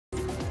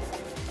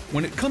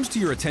When it comes to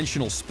your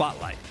attentional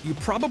spotlight, you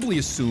probably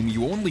assume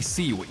you only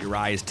see what your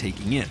eye is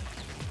taking in.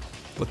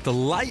 But the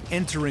light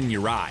entering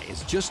your eye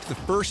is just the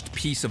first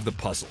piece of the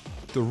puzzle.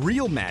 The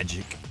real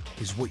magic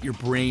is what your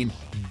brain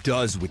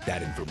does with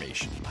that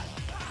information.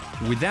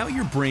 Without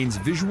your brain's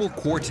visual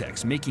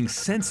cortex making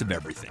sense of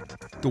everything,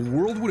 the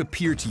world would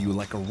appear to you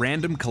like a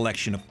random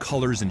collection of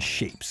colors and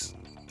shapes.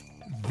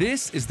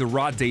 This is the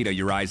raw data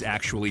your eyes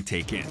actually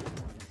take in.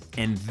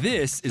 And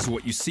this is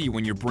what you see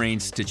when your brain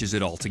stitches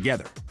it all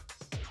together.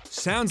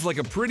 Sounds like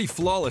a pretty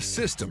flawless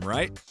system,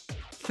 right?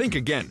 Think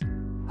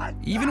again.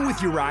 Even with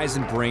your eyes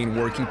and brain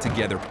working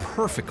together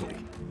perfectly,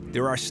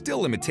 there are still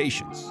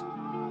limitations.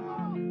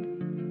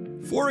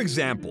 For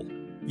example,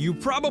 you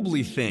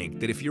probably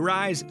think that if your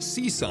eyes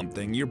see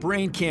something, your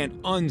brain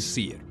can't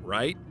unsee it,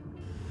 right?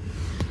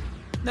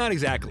 Not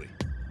exactly.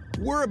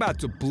 We're about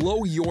to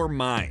blow your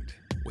mind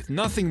with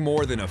nothing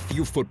more than a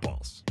few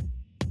footballs.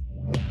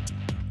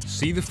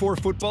 See the 4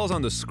 footballs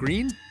on the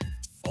screen?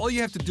 All you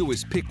have to do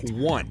is pick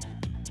one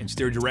and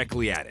stare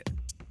directly at it.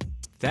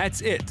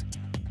 That's it.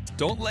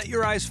 Don't let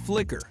your eyes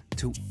flicker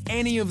to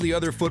any of the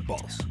other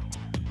footballs.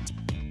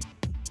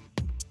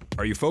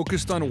 Are you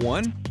focused on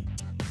one?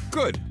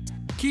 Good.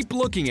 Keep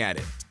looking at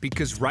it,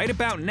 because right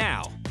about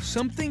now,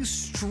 something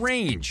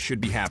strange should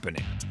be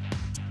happening.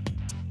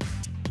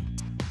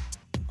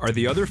 Are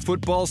the other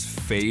footballs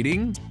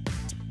fading?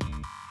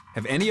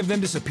 Have any of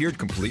them disappeared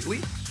completely?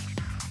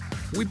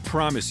 We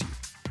promise you,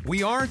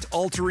 we aren't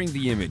altering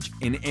the image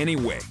in any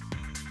way.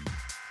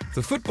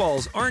 The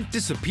footballs aren't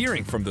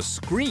disappearing from the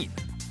screen,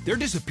 they're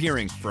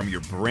disappearing from your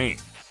brain.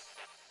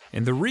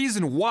 And the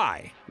reason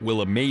why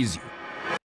will amaze you.